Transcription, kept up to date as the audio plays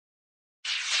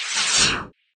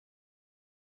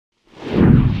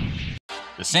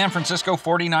The San Francisco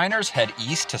 49ers head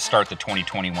east to start the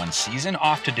 2021 season,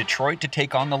 off to Detroit to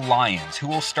take on the Lions, who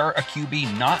will start a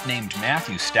QB not named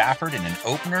Matthew Stafford in an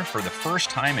opener for the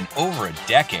first time in over a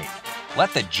decade.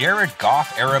 Let the Jared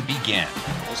Goff era begin.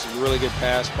 This is a really good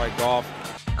pass by Goff.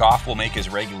 Goff will make his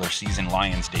regular season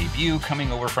Lions debut,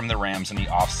 coming over from the Rams in the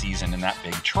offseason in that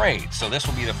big trade. So this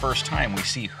will be the first time we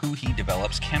see who he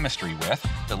develops chemistry with,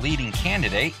 the leading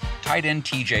candidate, tight end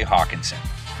TJ Hockenson.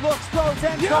 Looks, throws,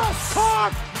 and yes!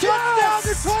 Caught! Touchdown,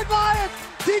 Detroit Lions!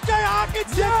 TJ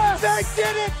Hockenson! Yes! They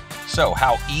did it! So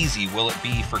how easy will it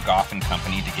be for Goff and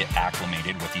company to get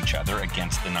acclimated with each other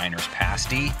against the Niners' pass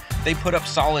D? They put up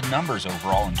solid numbers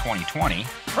overall in 2020.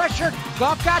 Pressured,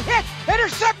 Goff got hit,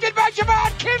 intercepted by Javon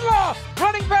Kinlaw!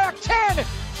 Running back 10,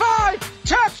 5,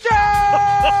 touchdown!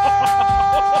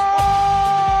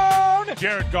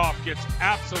 Jared Goff gets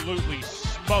absolutely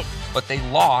smoked. But they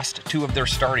lost two of their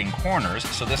starting corners,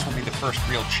 so this will be the first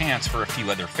real chance for a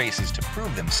few other faces to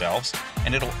prove themselves,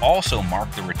 and it'll also mark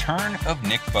the return of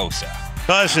Nick Bosa.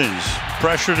 Cousins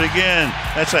pressured again.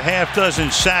 That's a half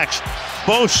dozen sacks.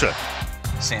 Bosa.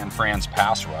 San Fran's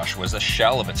pass rush was a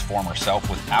shell of its former self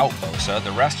without Bosa,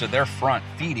 the rest of their front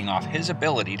feeding off his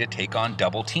ability to take on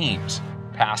double teams.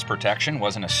 Pass protection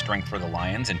wasn't a strength for the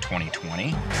Lions in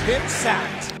 2020. Hit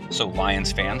sacked. So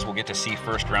Lions fans will get to see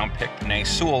first-round pick Penei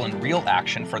Sewell in real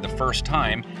action for the first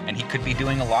time, and he could be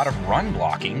doing a lot of run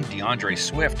blocking, DeAndre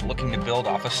Swift looking to build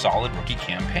off a solid rookie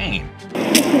campaign.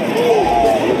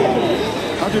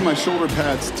 How do my shoulder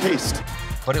pads taste?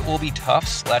 But it will be tough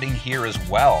sledding here as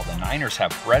well. The Niners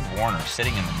have Fred Warner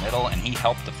sitting in the middle, and he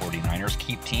helped the 49ers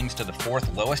keep teams to the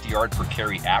fourth lowest yard per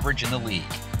carry average in the league.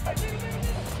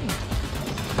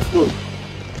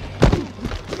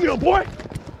 Yo, boy!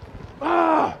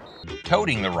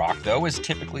 Toting the rock, though, is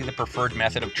typically the preferred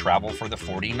method of travel for the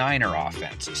 49er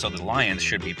offense, so the Lions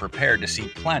should be prepared to see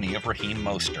plenty of Raheem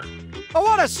Mostert. Oh,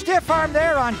 what a stiff arm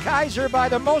there on Kaiser by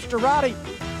the Mosterati.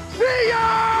 See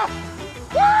ya!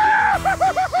 Woo!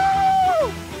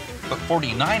 But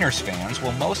 49ers fans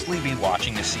will mostly be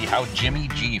watching to see how Jimmy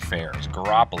G fares.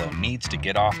 Garoppolo needs to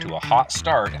get off to a hot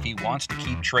start if he wants to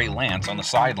keep Trey Lance on the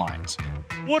sidelines.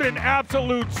 What an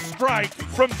absolute strike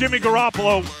from Jimmy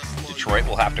Garoppolo. Detroit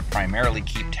will have to primarily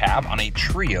keep tab on a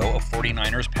trio of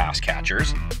 49ers pass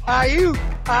catchers.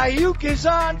 Ayuk is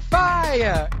on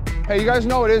fire. Hey, you guys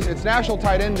know what it is? It's National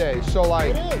Tight End Day, so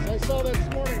like... It is. I saw that this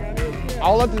morning on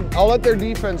ESPN. I'll let their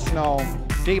defense know.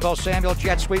 Deebo Samuel,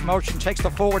 jet sweep motion, takes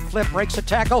the forward flip, breaks a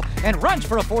tackle, and runs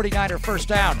for a 49er first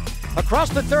down. Across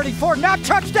the 34, now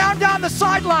touchdown down the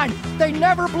sideline. They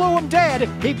never blew him dead.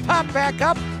 He popped back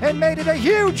up and made it a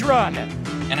huge run.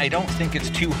 And I don't think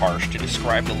it's too harsh to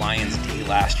describe the Lions' D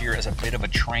last year as a bit of a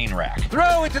train wreck.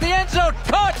 Throw into the end zone,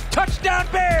 caught, touchdown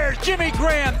Bears, Jimmy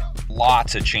Graham.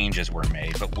 Lots of changes were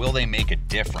made, but will they make a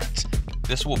difference?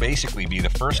 This will basically be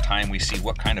the first time we see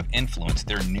what kind of influence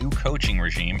their new coaching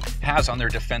regime has on their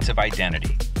defensive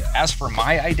identity. As for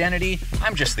my identity,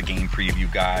 I'm just the game preview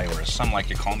guy, or as some like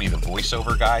to call me, the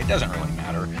voiceover guy. It doesn't really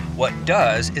matter. What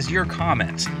does is your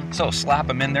comments. So slap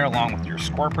them in there along with your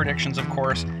score predictions, of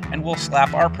course, and we'll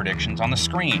slap our predictions on the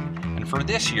screen. And for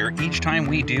this year, each time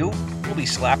we do, we'll be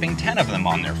slapping 10 of them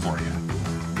on there for you.